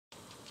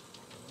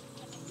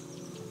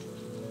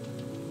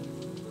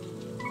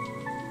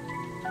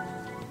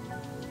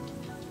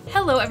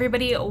Hello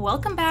everybody,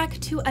 welcome back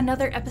to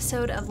another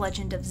episode of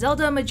Legend of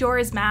Zelda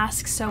Majora's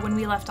Mask. So when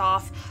we left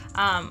off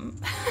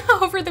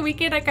over the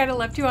weekend, I kind of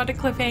left you on a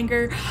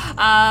cliffhanger.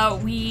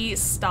 We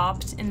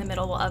stopped in the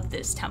middle of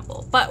this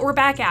temple, but we're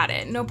back at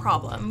it, no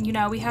problem. You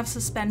know, we have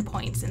suspend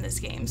points in this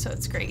game, so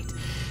it's great.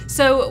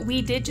 So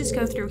we did just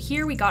go through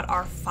here. We got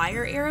our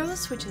fire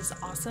arrows, which is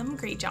awesome.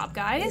 Great job,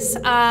 guys.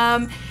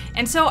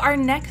 And so our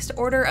next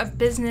order of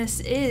business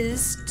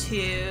is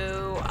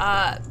to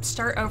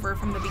start over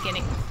from the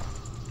beginning.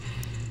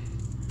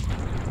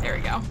 There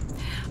we go.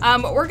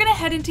 We're gonna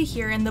head into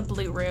here in the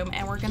blue room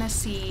and we're gonna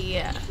see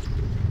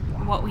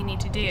what we need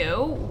to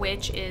do,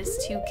 which is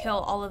to kill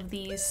all of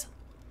these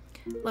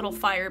little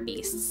fire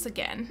beasts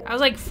again. I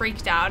was like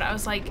freaked out. I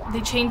was like,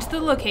 they changed the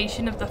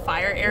location of the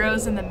fire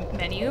arrows in the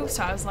menu,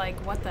 so I was like,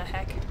 what the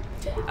heck?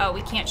 Oh,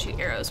 we can't shoot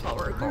arrows while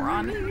we're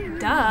Goron.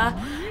 Duh.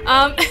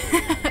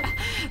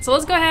 So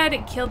let's go ahead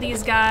and kill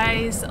these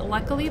guys.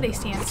 Luckily, they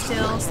stand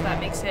still, so that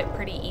makes it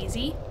pretty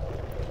easy.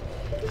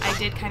 I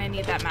did kind of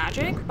need that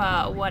magic,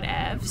 but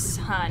whatevs,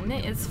 hun,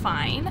 it's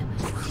fine.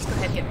 Let's go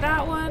ahead and get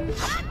that one.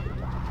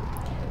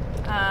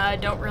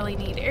 Don't really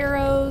need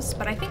arrows,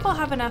 but I think we'll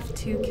have enough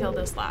to kill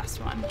this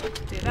last one.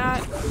 Do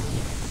that.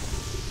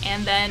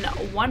 And then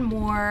one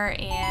more,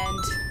 and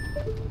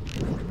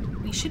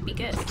we should be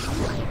good.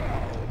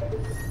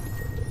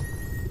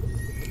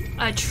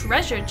 A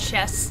treasure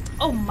chest.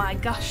 Oh my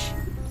gosh.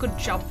 Good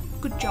job.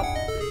 Good job.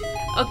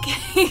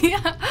 Okay,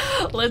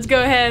 let's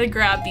go ahead and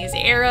grab these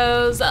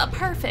arrows.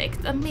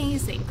 Perfect,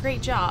 amazing,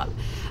 great job.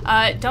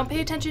 Don't pay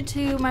attention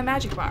to my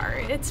magic bar.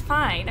 It's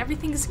fine,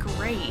 everything's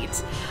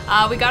great.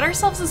 We got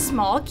ourselves a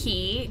small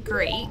key.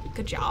 Great,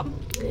 good job.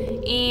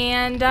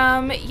 And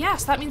yeah,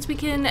 so that means we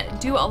can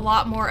do a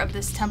lot more of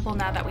this temple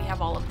now that we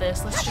have all of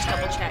this. Let's just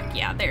double check.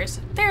 Yeah,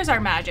 there's our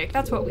magic.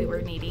 That's what we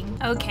were needing.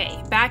 Okay,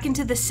 back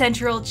into the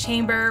central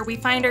chamber. We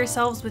find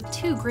ourselves with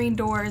two green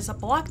doors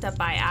blocked up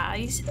by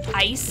ice.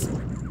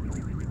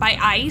 By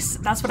ice?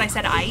 That's what I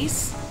said,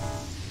 ice?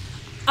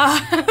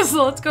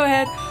 So let's go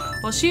ahead.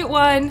 We'll shoot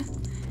one,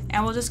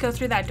 and we'll just go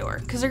through that door.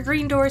 Because they're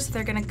green doors, so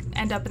they're gonna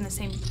end up in the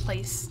same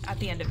place at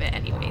the end of it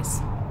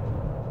anyways.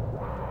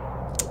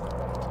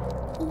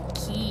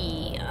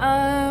 Okay.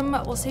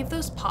 We'll save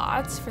those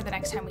pots for the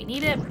next time we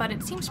need it, but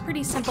it seems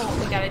pretty simple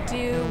what we gotta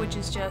do, which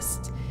is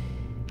just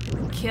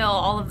kill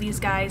all of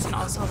these guys and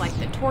also light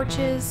the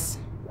torches.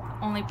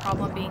 Only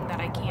problem being that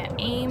I can't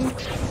aim.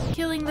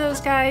 Killing those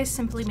guys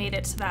simply made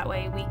it so that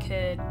way we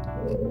could,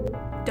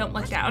 don't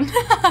look down,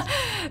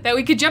 that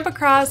we could jump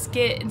across,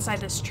 get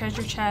inside this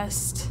treasure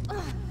chest.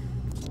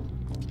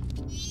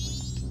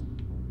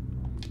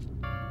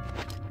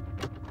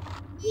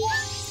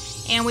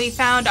 And we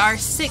found our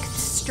 6th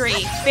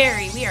stray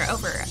fairy. We are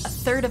over a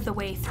third of the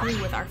way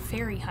through with our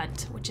fairy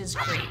hunt, which is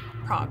great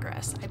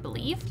progress, I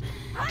believe.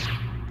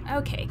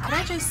 Okay, could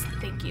I just,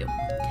 thank you.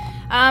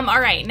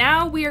 All right,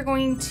 now we are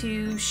going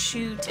to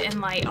shoot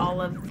and light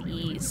all of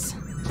these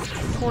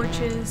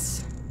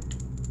torches.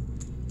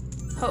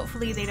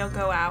 Hopefully they don't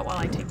go out while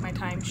I take my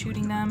time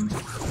shooting them.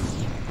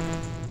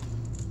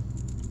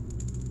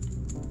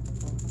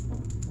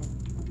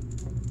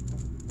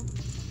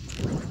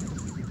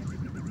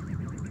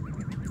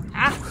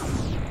 Ah!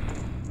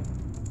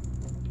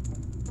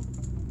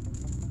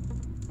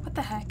 What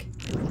the heck?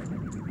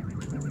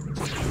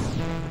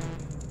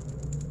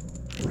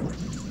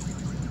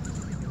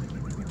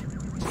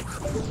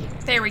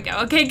 There we go.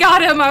 Okay,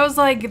 got him. I was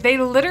like, they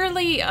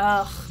literally,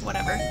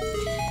 whatever.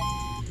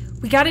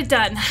 We got it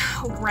done,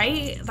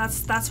 right?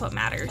 That's what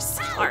matters.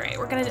 All right,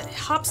 we're gonna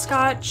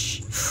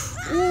hopscotch.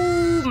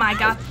 Ooh, my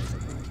God.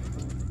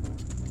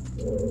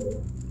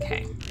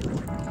 Okay.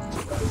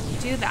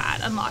 Do that,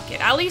 unlock it.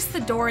 At least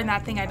the door in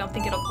that thing, I don't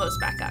think it'll close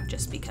back up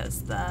just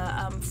because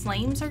the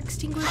flames are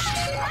extinguished,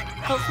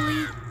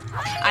 hopefully.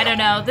 I don't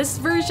know, this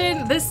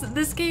version,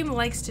 this game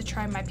likes to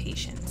try my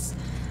patience.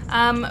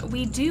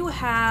 We do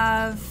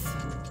have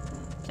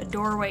a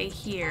doorway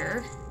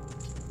here.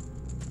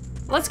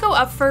 Let's go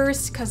up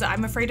first, because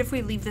I'm afraid if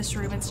we leave this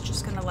room, it's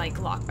just gonna like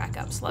lock back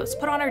up. So let's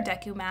put on our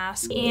Deku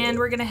mask, and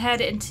we're gonna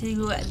head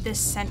into this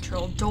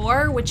central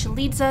door, which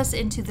leads us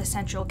into the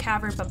central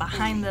cavern, but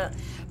behind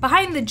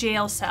the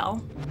jail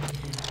cell.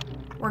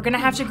 We're gonna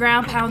have to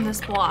ground pound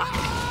this block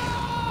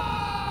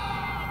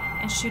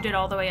and shoot it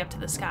all the way up to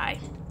the sky,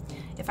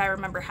 if I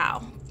remember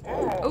how.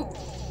 Oh,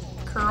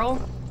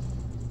 curl.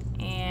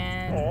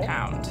 And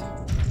pound.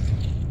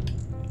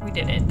 We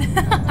did it.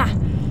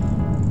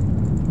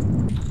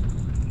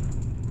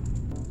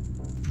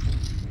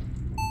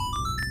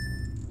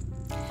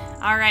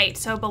 All right,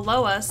 so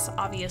below us,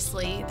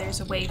 obviously, there's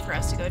a way for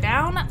us to go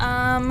down.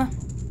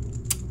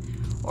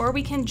 Or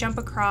we can jump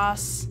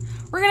across.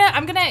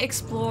 I'm gonna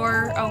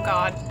explore, oh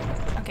God.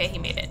 Okay, he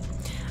made it.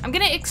 I'm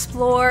gonna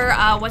explore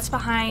what's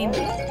behind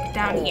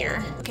down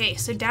here. Okay,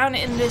 so down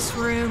in this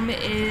room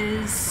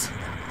is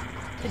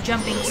the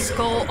jumping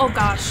skull. Oh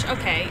gosh,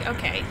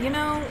 okay. You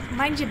know,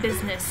 mind your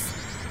business.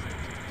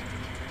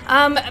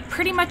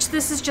 Pretty much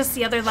this is just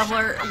the other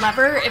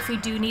lever if we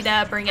do need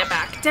to bring it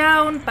back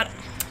down, but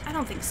I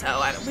don't think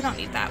so. We don't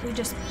need that. We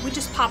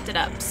just popped it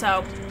up.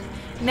 So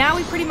now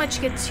we pretty much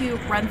get to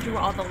run through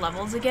all the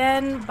levels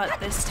again, but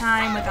this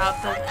time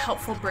without the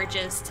helpful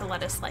bridges to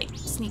let us like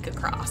sneak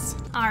across.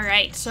 All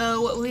right,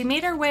 so we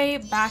made our way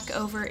back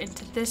over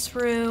into this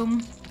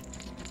room.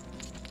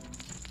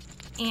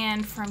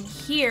 And from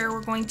here,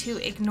 we're going to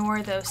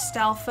ignore those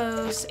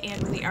Stalfos,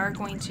 and we are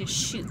going to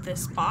shoot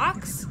this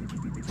box.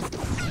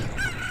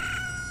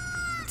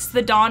 It's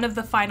the dawn of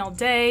the final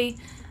day.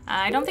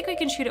 I don't think we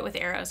can shoot it with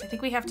arrows. I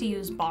think we have to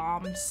use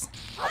bombs.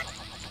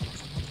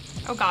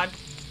 Oh God.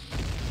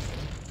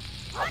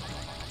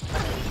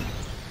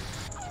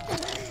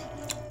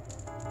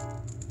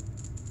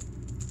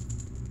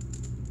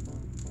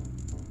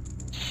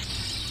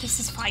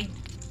 This is fine.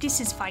 This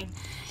is fine.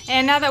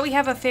 And now that we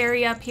have a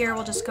fairy up here,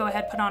 we'll just go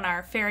ahead and put on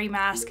our fairy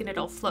mask and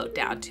it'll float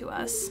down to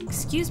us.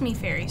 Excuse me,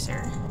 fairy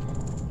sir.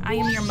 I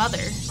am your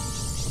mother.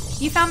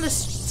 You found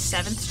this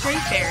 7th stray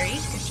fairy.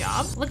 Good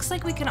job. Looks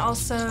like we can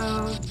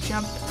also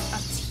jump up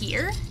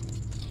here.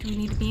 Do we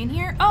need to be in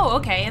here? Oh,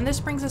 okay. And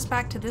this brings us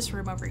back to this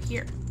room over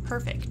here.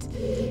 Perfect.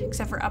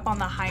 Except for up on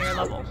the higher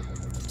level.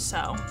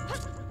 So.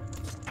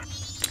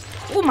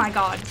 Oh my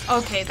God.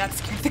 Okay, that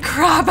scared the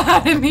crap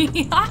out of me.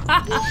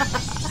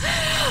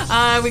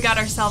 We got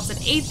ourselves an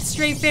 8th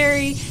stray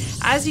fairy.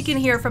 As you can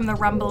hear from the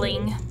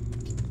rumbling,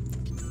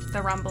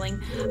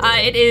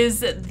 it is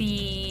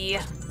the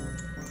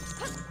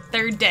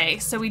 3rd day.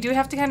 So we do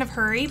have to kind of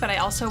hurry, but I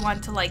also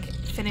want to like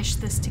finish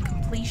this to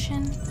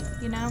completion,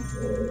 you know?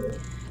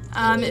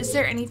 Is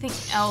there anything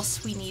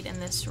else we need in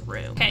this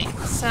room? Okay,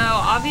 so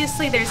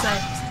obviously there's a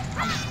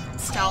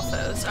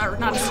Stalfos, or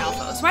not a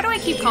Stalfos. Why do I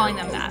keep calling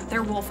them that?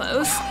 They're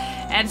Wolfos.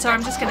 And so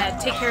I'm just gonna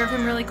take care of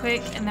him really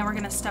quick, and then we're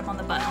gonna step on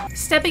the button.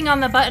 Stepping on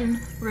the button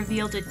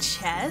revealed a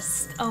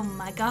chest. Oh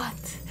my God,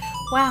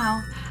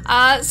 wow.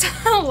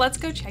 So let's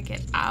go check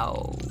it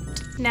out.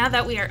 Now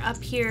that we are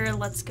up here,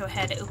 let's go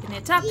ahead and open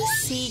it up.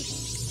 See,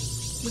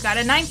 we got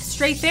a 9th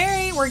stray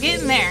fairy. We're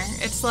getting there.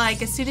 It's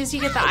like, as soon as you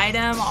get the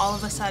item, all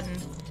of a sudden,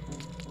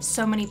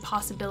 so many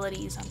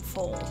possibilities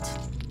unfold.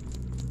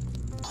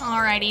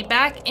 Alrighty,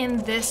 back in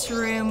this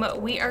room,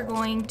 we are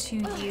going to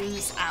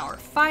use our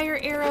fire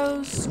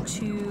arrows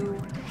to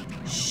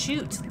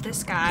shoot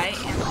this guy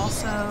and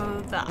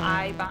also the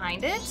eye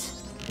behind it.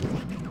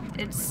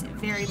 It's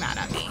very mad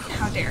at me.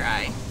 How dare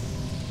I?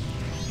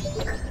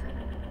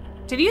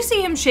 Did you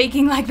see him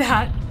shaking like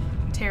that?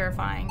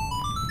 Terrifying.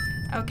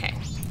 Okay.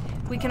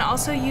 We can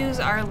also use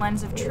our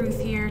lens of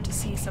truth here to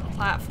see some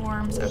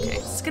platforms. Okay,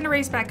 is this gonna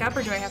raise back up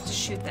or do I have to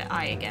shoot the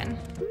eye again?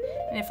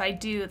 And if I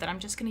do, then I'm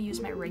just gonna use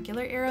my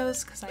regular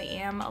arrows because I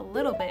am a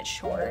little bit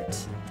short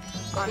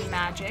on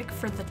magic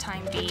for the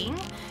time being.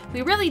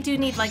 We really do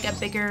need like a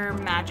bigger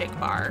magic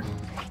bar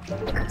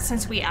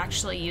since we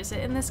actually use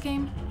it in this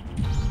game.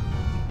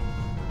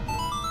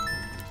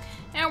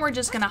 And we're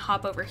just gonna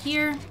hop over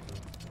here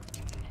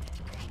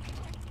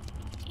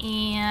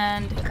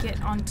and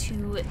get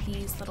onto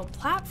these little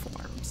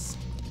platforms.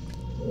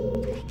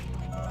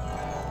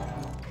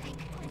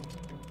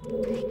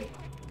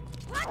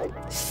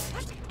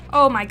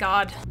 Oh my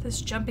God,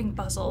 this jumping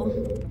puzzle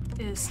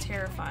is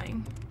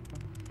terrifying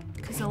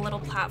because the little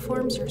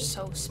platforms are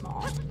so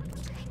small.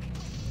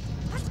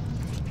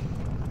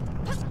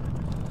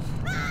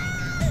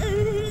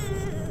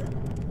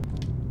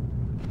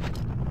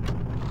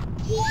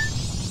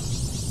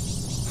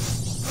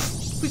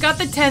 We got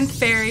the 10th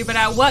fairy, but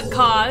at what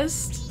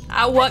cost?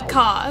 At what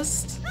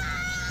cost?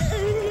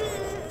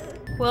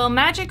 Well,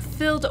 magic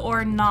filled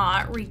or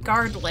not,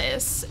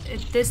 regardless,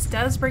 this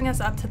does bring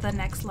us up to the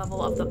next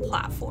level of the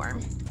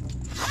platform.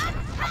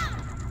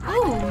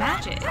 Ooh,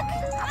 magic.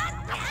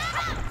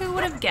 Who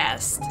would have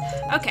guessed?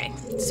 Okay,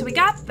 so we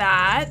got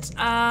that.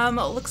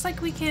 Looks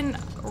like we can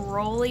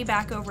rolly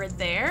back over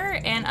there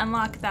and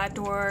unlock that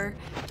door.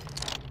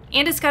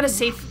 And it's got a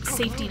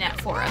safety net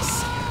for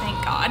us,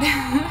 thank God.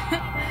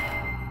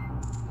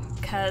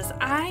 Because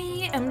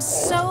I am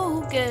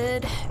so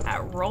good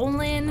at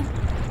rolling.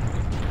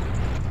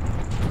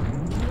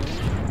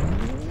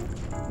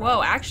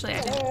 Whoa, actually,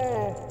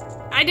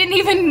 I didn't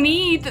even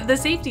need the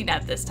safety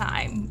net this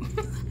time.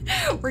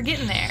 We're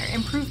getting there.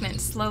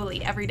 Improvement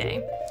slowly every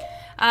day.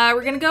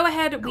 We're gonna go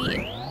ahead.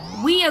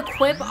 We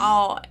equip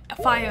all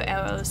fire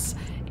arrows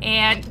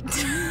and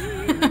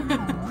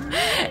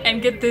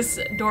and get this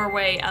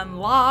doorway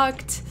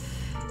unlocked.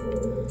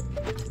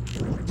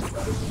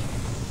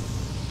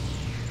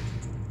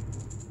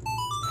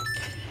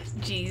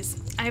 Jeez,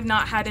 I have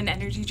not had an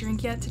energy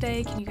drink yet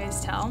today. Can you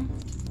guys tell?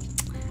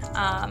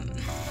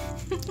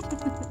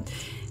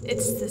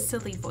 It's the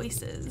silly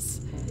voices.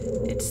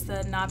 It's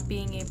the not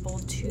being able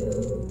to...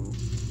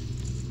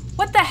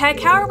 What the heck?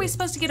 How are we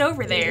supposed to get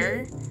over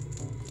there?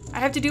 I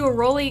have to do a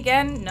rolly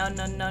again? No,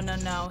 no, no, no,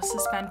 no.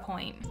 Suspend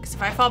point. Because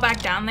if I fall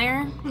back down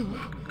there,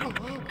 I'll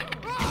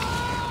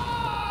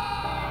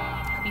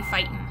be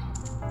fighting.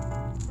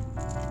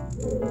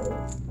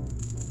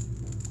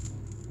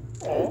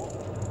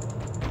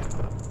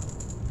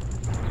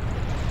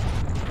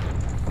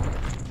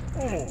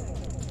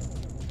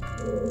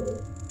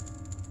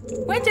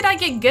 When did I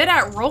get good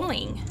at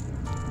rolling?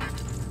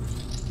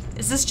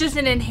 Is this just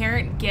an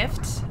inherent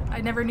gift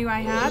I never knew I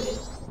had?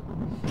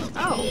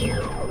 Oh.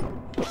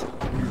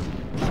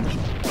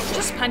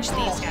 Just punch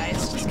these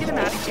guys. Just get them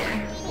out of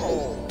here.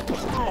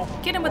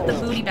 Get him with the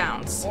booty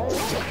bounce.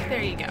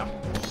 There you go.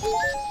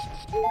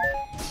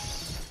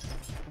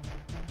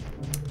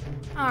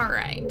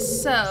 Alright,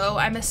 so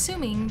I'm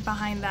assuming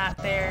behind that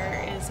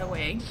there is a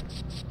way.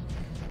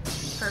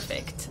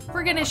 Perfect.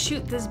 We're gonna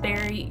shoot this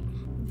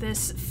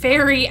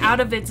fairy out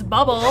of its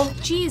bubble.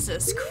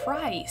 Jesus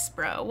Christ,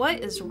 bro. What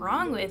is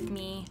wrong with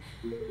me?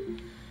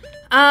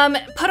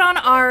 Put on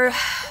our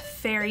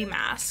fairy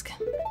mask.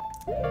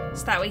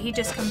 So that way he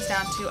just comes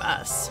down to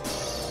us.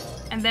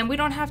 And then we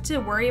don't have to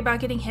worry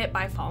about getting hit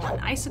by fallen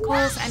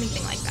icicles,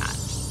 anything like that.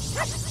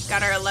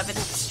 Got our 11th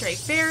stray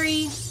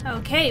fairy.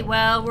 Okay,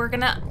 well, we're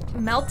gonna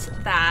melt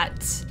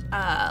that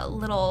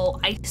little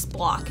ice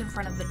block in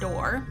front of the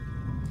door.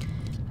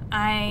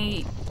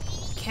 I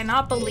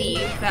cannot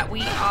believe that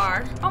we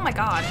are... Oh my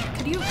god,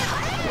 could you...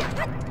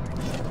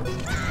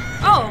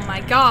 Oh my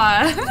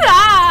god.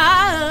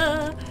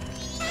 Ah!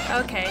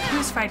 Okay,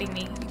 who's fighting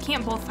me? You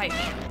can't both fight me.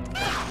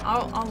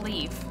 I'll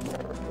leave.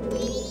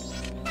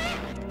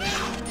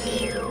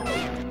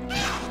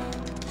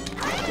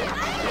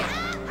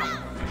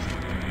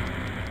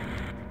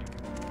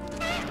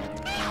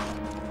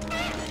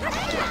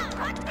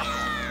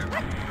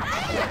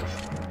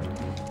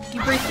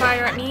 You breathe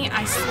fire at me,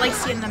 I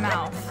slice you in the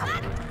mouth.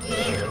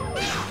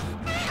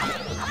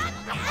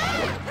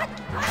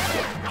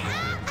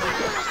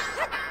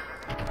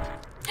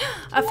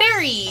 A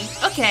fairy!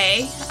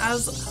 Okay,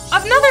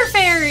 another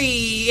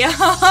fairy!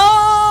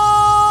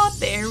 Oh,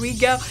 there we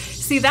go.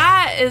 See,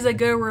 that is a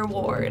good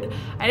reward.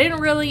 I didn't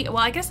really, well,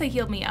 I guess they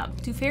healed me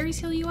up. Do fairies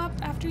heal you up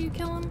after you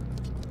kill them?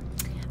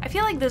 I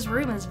feel like this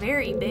room is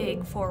very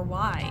big for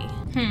why.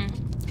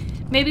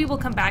 Maybe we'll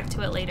come back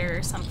to it later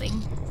or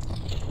something.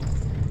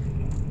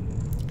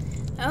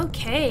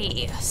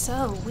 Okay,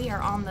 so we are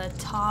on the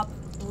top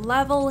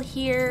level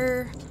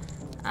here.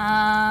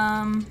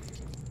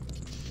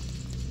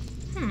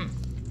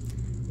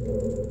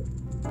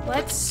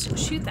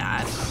 Let's shoot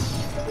that.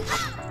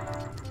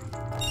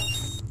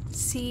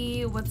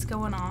 See what's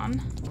going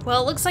on.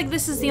 Well, it looks like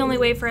this is the only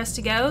way for us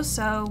to go,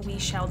 so we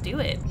shall do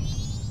it.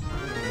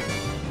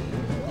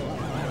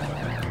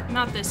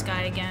 Not this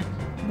guy again.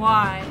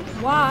 Why?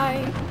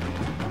 Why?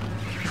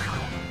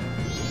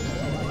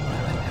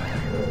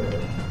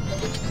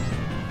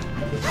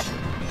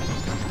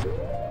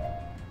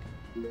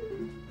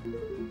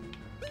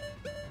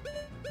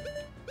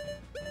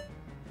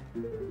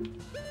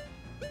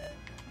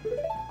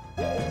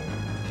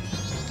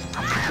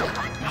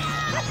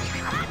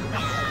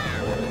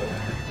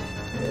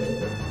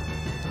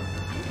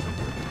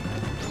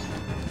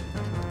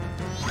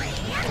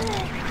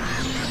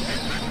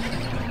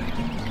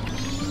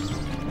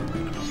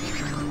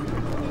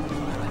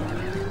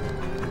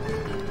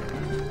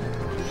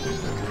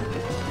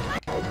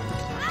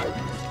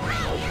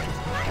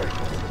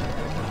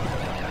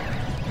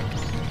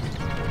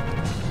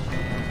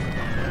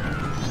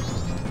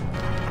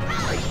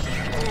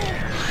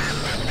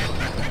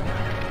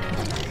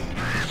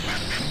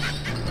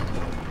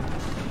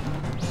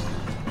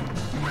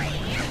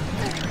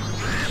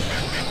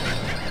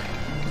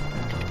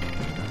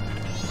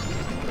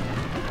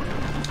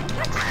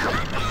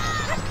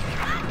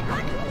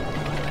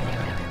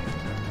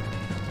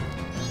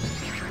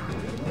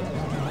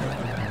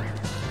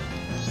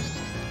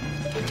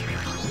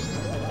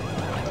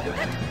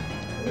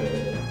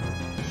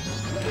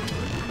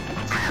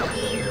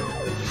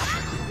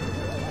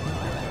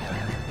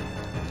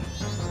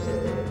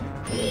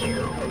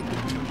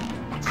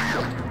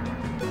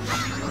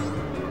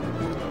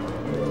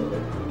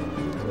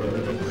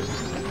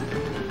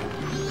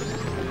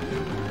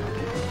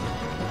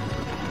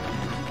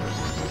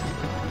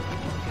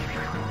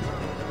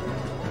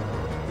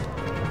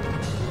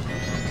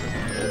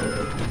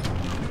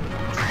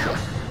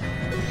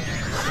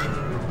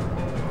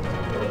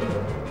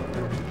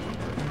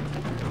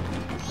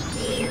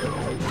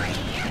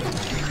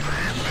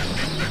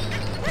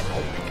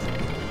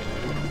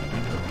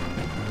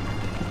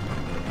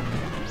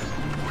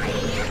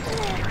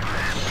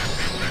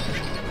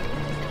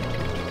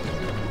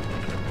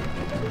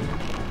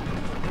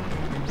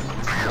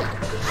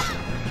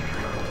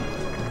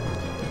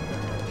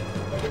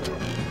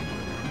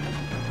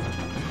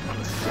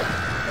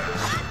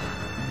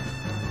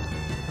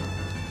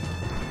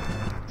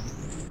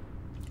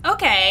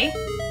 Okay.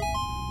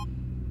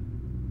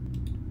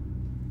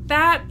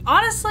 That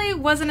honestly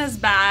wasn't as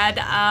bad,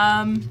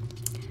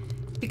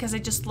 because I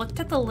just looked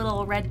at the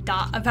little red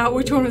dot about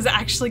which one was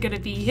actually gonna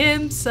be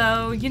him,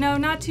 so, you know,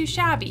 not too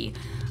shabby.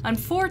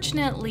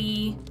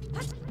 Unfortunately,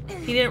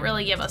 he didn't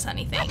really give us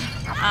anything.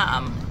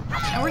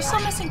 And we're still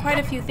missing quite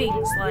a few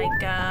things, like,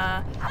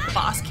 the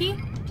boss key.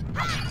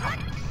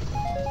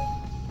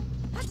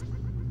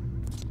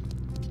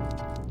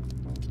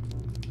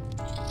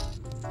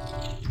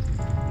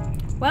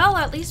 Well,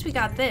 at least we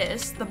got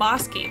this, the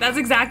boss key. That's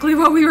exactly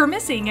what we were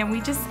missing, and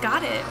we just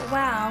got it.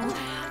 Wow.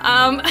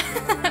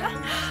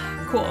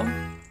 Cool.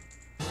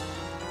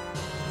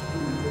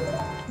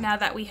 Now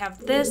that we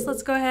have this,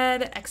 let's go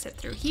ahead, exit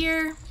through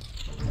here.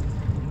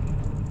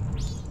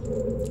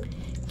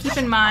 Keep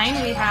in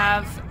mind, we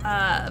have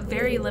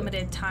very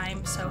limited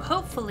time, so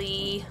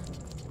hopefully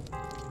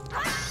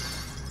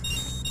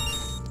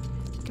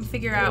we can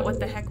figure out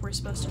what the heck we're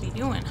supposed to be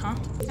doing, huh?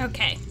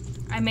 Okay,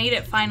 I made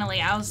it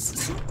finally. I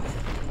was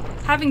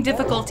having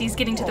difficulties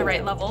getting to the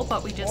right level,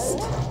 but we just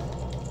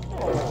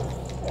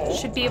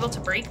should be able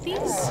to break these.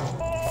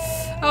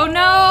 Oh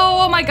no!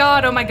 Oh my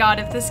god,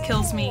 if this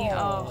kills me.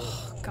 Oh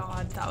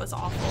god, that was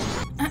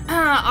awful.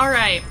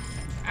 Alright,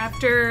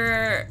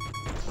 after...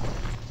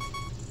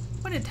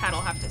 What did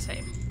Tattle have to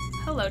say?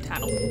 Hello,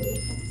 Tattle.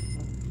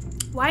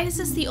 Why is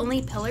this the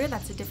only pillar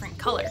that's a different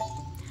color?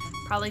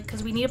 Probably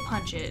because we need to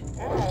punch it.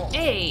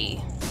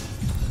 Hey!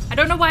 I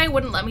don't know why it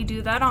wouldn't let me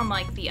do that on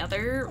like the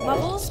other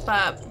levels,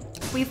 but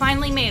we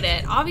finally made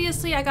it.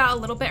 Obviously, I got a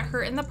little bit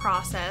hurt in the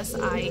process.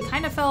 I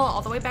kind of fell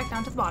all the way back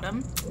down to the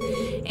bottom.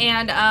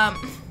 And,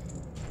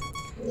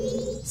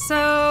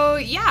 so,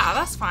 yeah,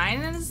 that's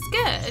fine, and it's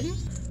good.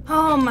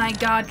 Oh my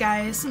god,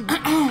 guys.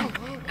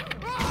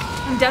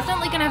 I'm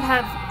definitely gonna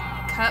have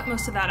cut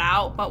most of that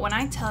out, but when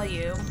I tell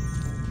you,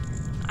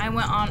 I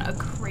went on a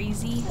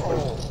crazy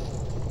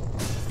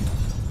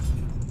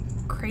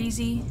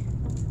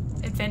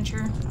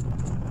adventure.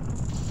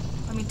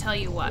 Let me tell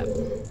you what.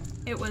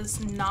 It was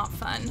not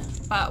fun,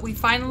 but we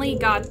finally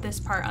got this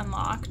part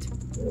unlocked.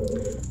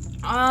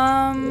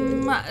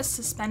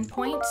 Suspend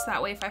points,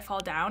 that way if I fall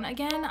down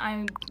again,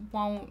 I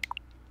won't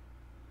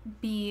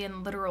be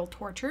in literal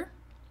torture.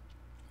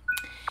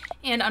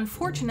 And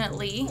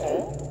unfortunately,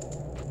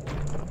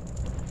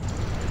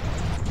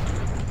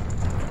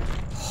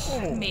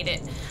 made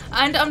it.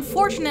 And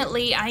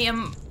unfortunately, I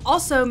am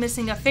also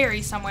missing a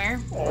fairy somewhere.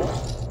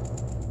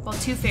 Well,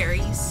 two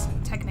fairies,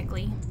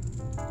 technically.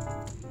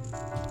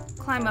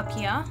 Climb up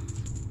here,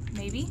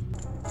 maybe.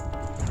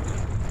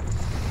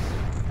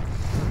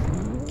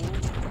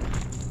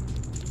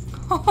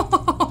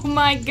 Oh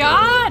my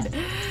god!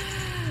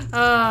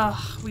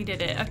 We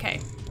did it,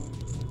 okay.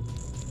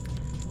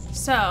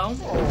 So,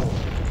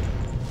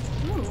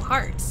 ooh,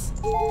 hearts.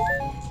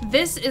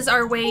 This is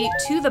our way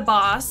to the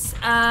boss.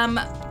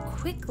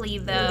 Quickly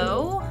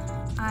though,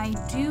 I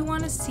do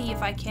want to see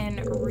if I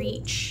can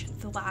reach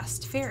the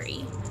last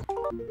fairy.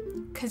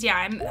 Cause yeah,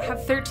 I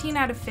have 13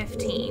 out of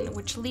 15,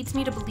 which leads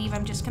me to believe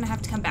I'm just gonna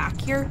have to come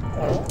back here.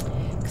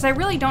 Cause I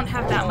really don't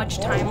have that much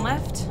time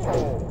left.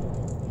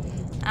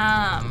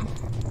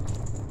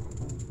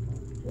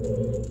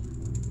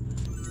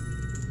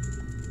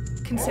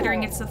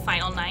 Considering it's the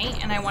final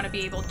night and I want to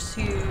be able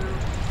to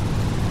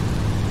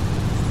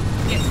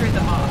get through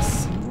the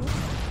boss.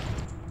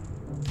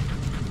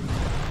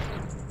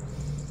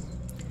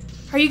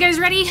 Are you guys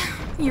ready?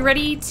 You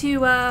ready to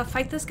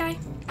fight this guy?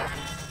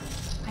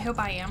 I hope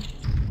I am.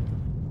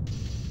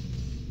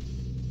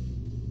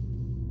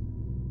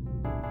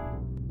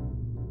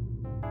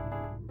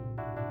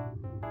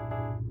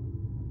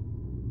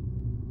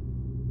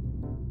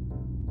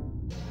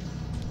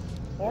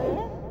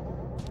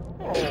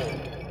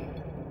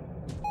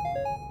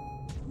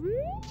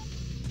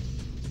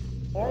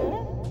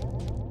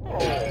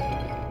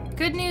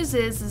 Good news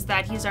is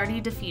that he's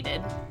already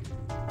defeated.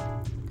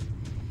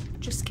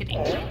 Just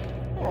kidding.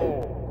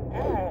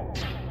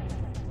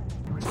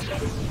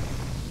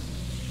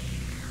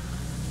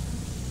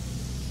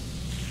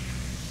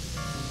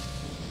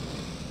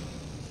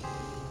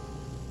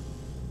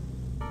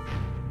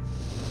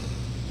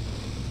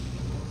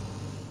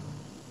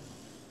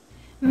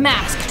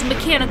 Masked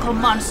mechanical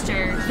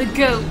monster, the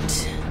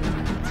Goht.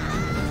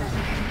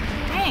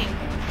 Dang.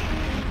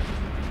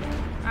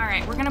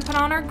 Alright, we're gonna put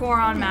on our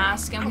Goron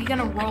mask and we're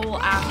gonna roll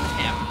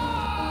after him.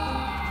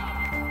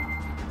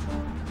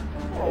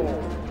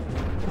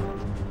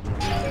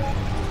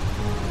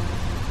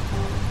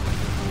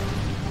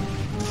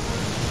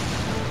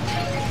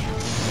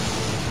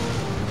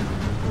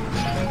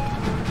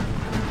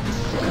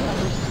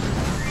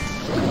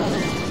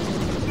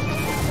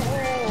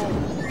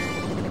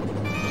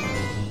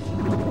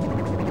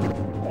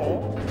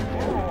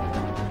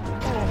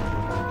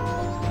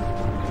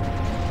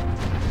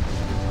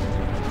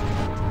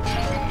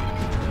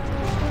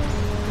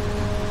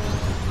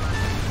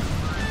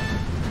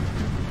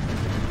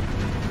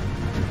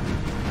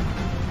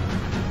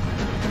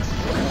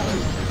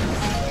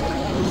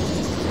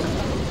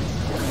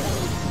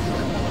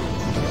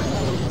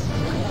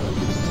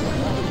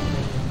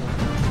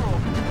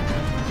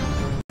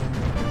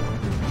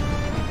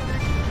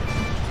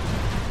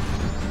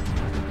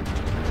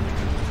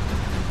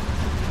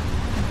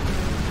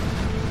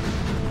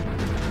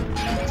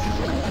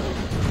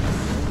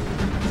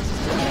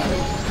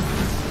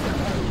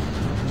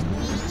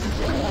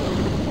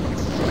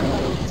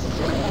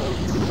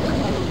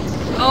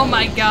 Oh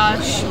my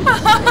gosh.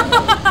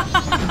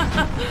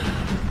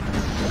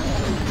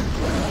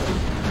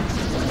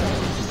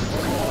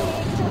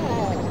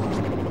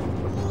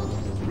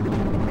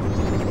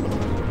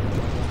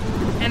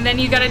 And then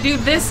you gotta do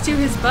this to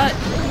his butt.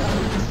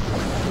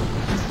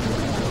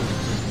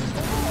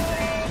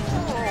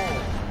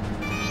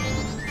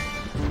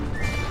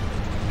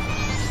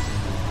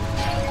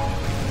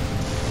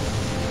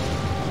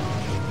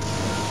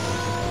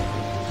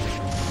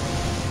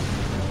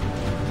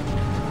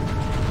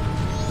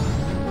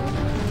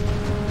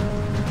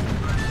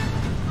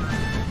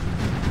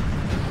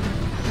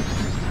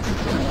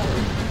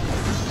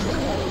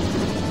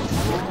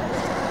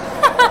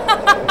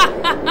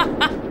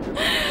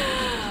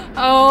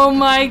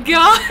 my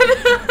god!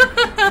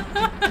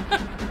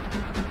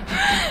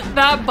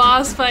 That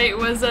boss fight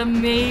was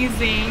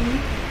amazing.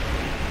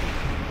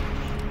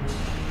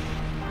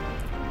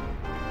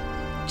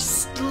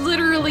 Just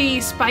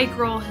literally spike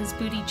roll his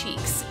booty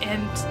cheeks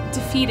and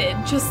defeated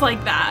just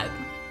like that.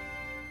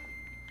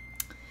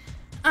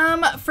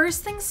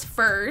 First things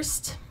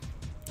first,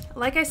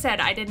 like I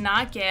said, I did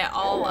not get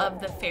all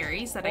of the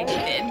fairies that I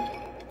needed,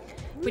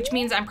 which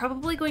means I'm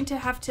probably going to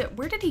have to,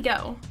 where did he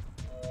go?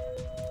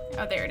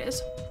 Oh, there it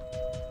is.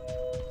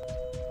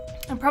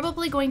 I'm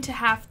probably going to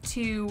have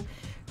to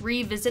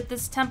revisit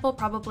this temple,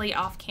 probably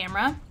off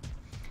camera,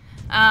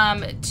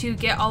 to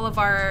get all of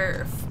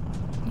our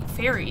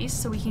fairies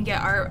so we can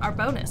get our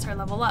bonus, our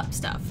level up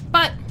stuff.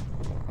 But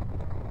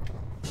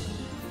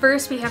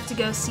first we have to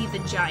go see the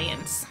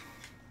giants.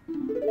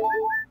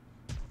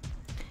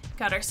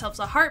 Got ourselves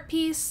a heart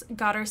piece,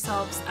 got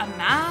ourselves a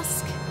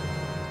mask.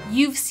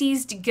 You've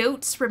seized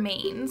Goht's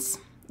remains.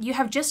 You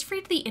have just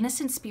freed the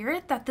innocent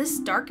spirit that this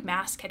dark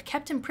mask had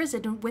kept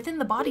imprisoned within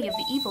the body of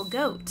the evil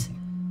Goht.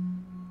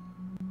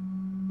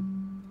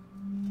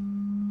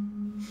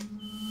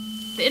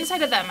 The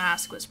inside of that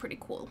mask was pretty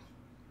cool.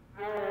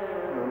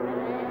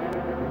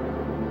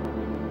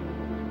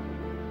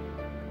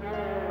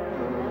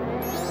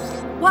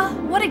 Well,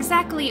 what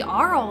exactly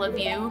are all of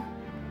you?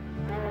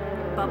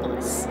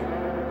 Bubbles.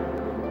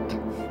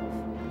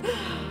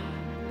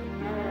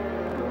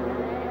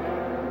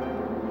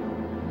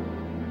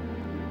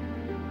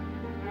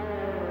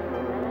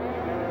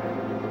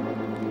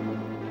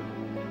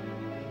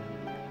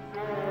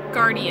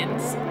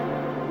 Guardians.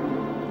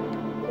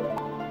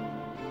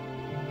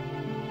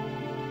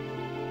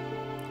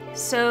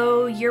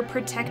 So you're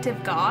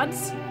protective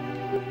gods?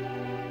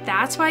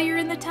 That's why you're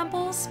in the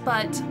temples?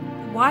 But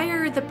why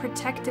are the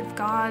protective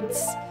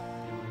gods...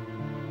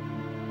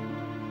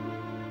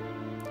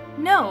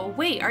 No,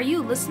 wait, are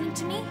you listening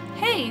to me?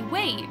 Hey,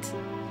 wait!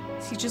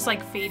 He's just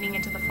like fading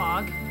into the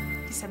fog.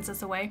 He sends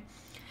us away.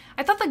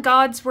 I thought the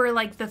gods were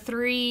like the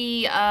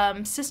three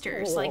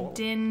sisters, like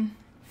Din,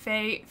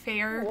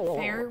 Fair,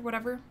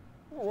 whatever.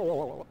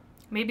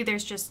 Maybe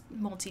there's just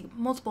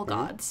multiple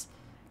gods.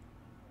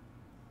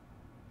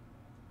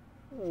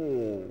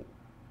 Oh,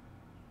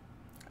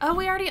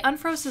 we already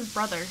unfroze his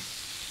brother.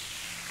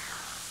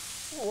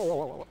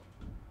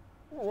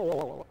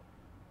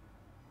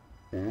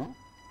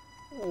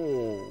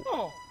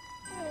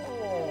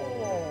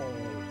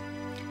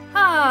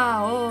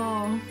 Ah,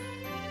 oh.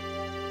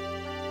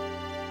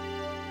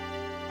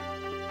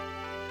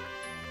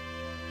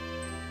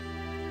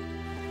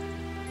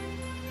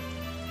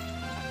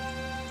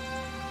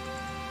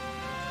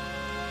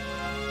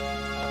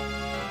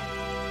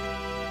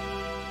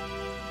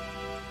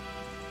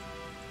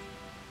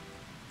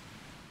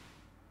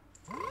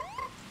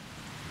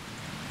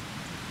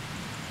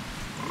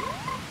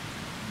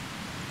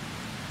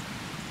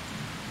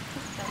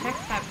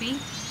 Be?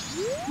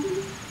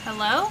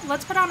 Hello?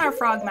 Let's put on our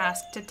frog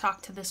mask to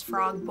talk to this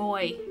frog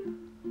boy.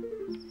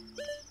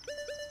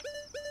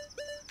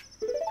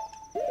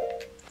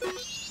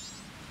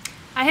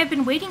 I have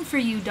been waiting for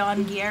you,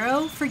 Don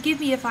Guerrero. Forgive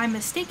me if I'm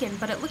mistaken,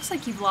 but it looks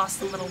like you've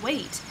lost a little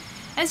weight.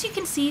 As you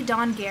can see,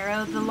 Don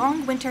Guerrero, the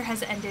long winter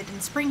has ended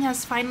and spring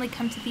has finally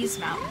come to these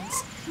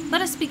mountains. Let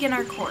us begin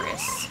our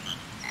chorus.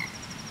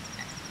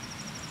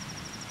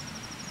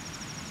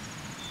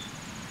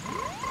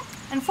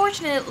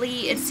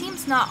 Unfortunately, it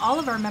seems not all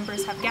of our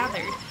members have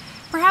gathered.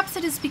 Perhaps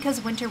it is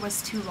because winter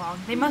was too long.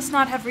 They must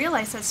not have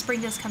realized that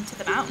spring has come to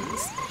the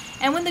mountains.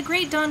 And when the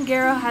great Don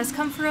Guerrero has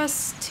come for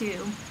us,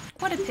 too.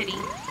 What a pity.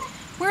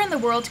 Where in the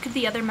world could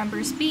the other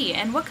members be,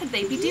 and what could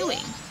they be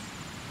doing?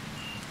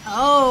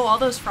 Oh, all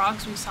those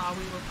frogs we saw, we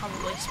were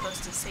probably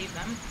supposed to save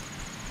them.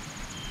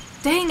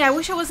 Dang, I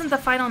wish it wasn't the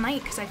final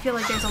night, because I feel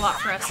like there's a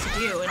lot for us to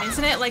do. And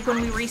isn't it like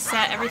when we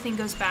reset, everything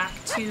goes back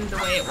to the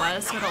way it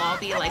was, so it'll all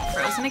be like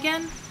frozen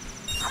again?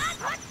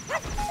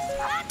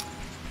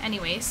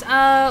 Anyways,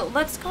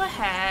 let's go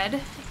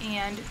ahead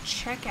and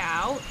check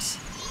out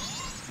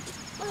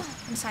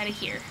inside of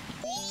here.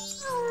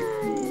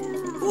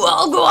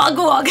 Whoa,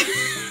 go.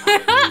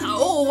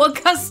 Oh, a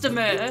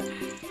customer.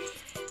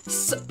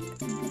 So,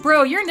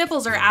 bro, your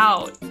nipples are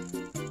out.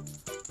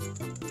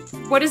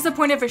 What is the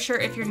point of a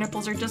shirt if your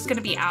nipples are just gonna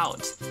be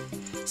out?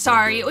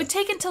 Sorry, it would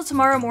take until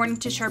tomorrow morning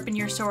to sharpen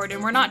your sword,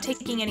 and we're not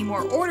taking any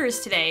more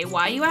orders today.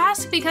 Why, you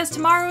ask? Because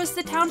tomorrow is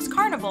the town's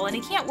carnival, and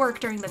you can't work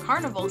during the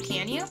carnival,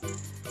 can you?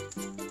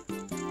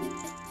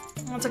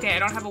 Well, it's okay, I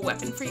don't have a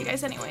weapon for you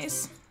guys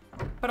anyways.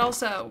 But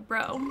also,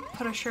 bro,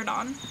 put a shirt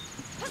on.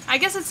 I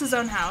guess it's his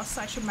own house.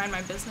 I should mind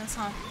my business,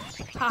 huh?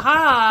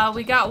 Haha,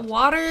 we got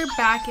water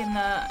back in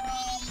the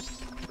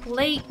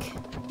lake.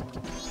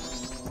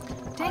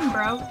 Dang,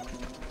 bro.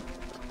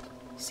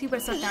 See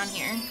what's up down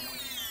here.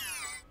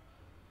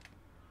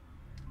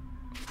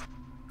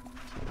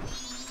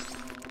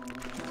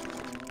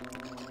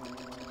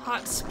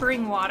 Hot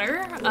spring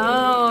water.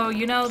 Oh,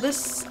 you know,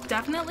 this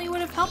definitely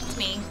would have helped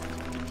me.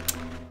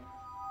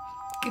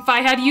 If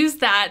I had used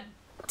that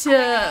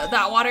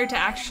water to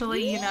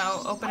actually, you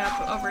know, open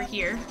up over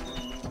here.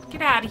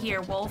 Get out of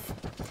here, wolf.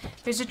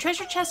 There's a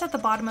treasure chest at the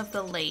bottom of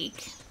the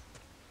lake.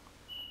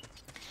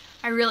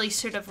 I really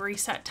should have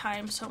reset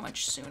time so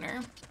much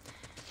sooner.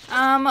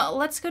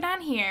 Let's go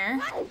down here.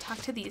 Talk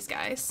to these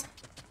guys.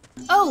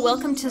 Oh,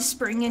 welcome to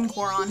Spring in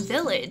Goron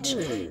Village.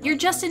 You're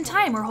just in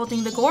time. We're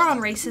holding the Goron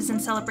races in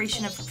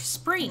celebration of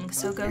spring,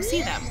 so go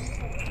see them.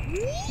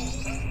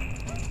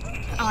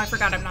 Oh, I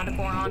forgot I'm not a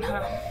Goron,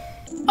 huh?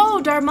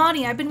 Oh,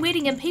 Darmani, I've been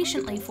waiting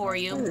impatiently for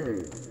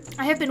you.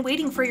 I have been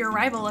waiting for your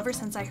arrival ever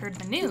since I heard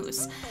the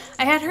news.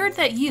 I had heard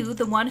that you,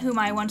 the one whom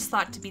I once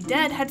thought to be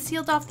dead, had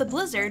sealed off the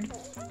blizzard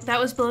that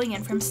was blowing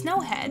in from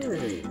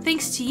Snowhead.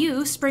 Thanks to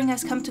you, spring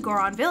has come to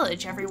Goron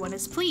Village. Everyone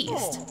is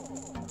pleased.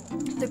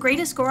 The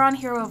greatest Goron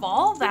hero of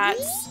all?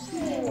 That's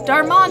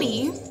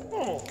Darmani.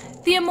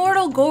 The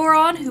immortal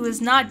Goron who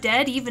is not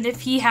dead even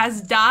if he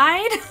has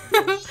died?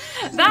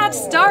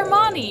 That's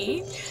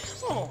Darmani.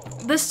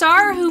 The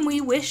star whom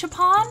we wish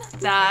upon?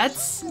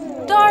 That's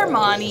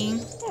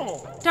Darmani.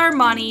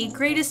 Darmani,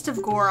 greatest of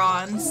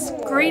Gorons.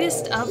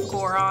 Greatest of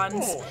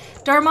Gorons.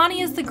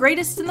 Darmani is the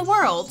greatest in the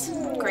world.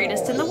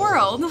 Greatest in the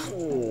world.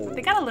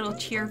 They got a little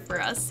cheer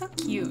for us. So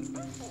cute.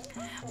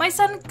 My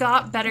son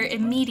got better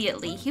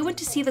immediately. He went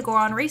to see the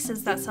Goron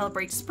races that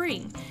celebrate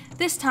spring.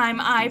 This time,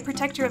 I,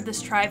 protector of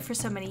this tribe for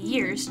so many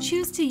years,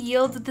 choose to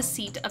yield the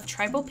seat of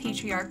tribal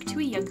patriarch to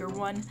a younger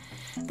one.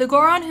 The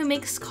Goron who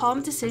makes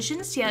calm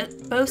decisions,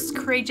 yet boasts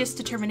courageous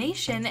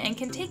determination and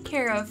can take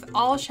care of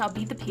all shall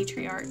be the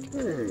patriarch.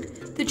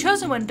 The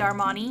chosen one,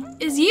 Darmani,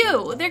 is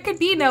you! There could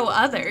be no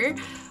other.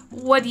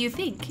 What do you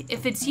think?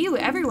 If it's you,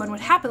 everyone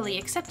would happily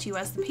accept you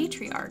as the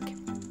patriarch.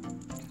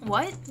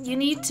 What? You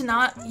need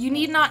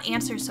not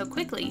answer so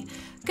quickly.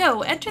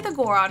 Go, enter the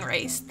Goron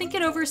race. Think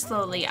it over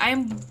slowly. I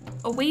am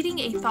awaiting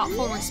a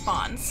thoughtful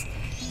response.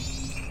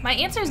 My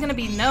answer is gonna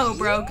be no,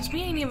 bro, because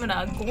we ain't even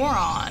a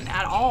Goron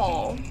at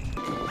all.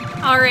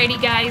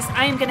 Alrighty, guys,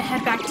 I am gonna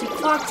head back to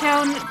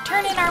Clocktown,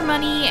 turn in our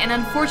money, and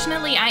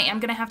unfortunately, I am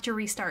gonna have to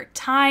restart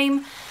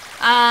time.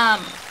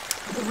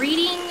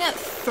 Reading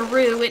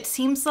through, it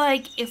seems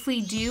like if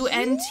we do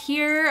end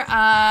here,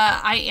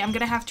 I am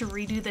gonna have to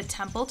redo the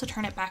temple to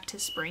turn it back to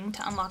spring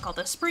to unlock all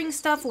the spring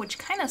stuff, which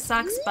kind of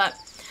sucks, but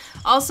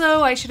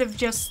also I should have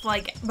just,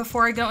 like,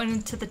 before I go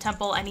into the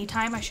temple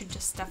anytime, I should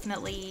just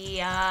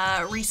definitely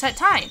reset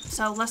time.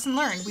 So lesson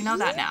learned, we know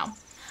that now.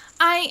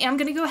 I am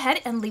going to go ahead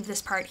and leave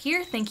this part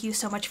here. Thank you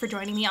so much for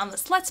joining me on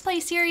this Let's Play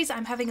series.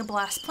 I'm having a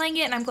blast playing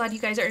it, and I'm glad you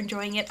guys are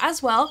enjoying it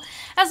as well.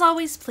 As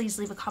always, please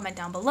leave a comment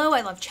down below.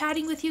 I love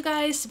chatting with you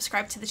guys.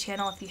 Subscribe to the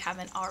channel if you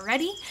haven't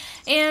already.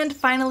 And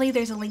finally,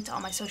 there's a link to all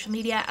my social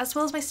media, as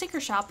well as my sticker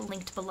shop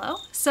linked below.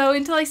 So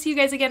until I see you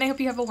guys again, I hope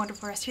you have a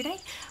wonderful rest of your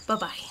day.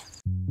 Bye-bye.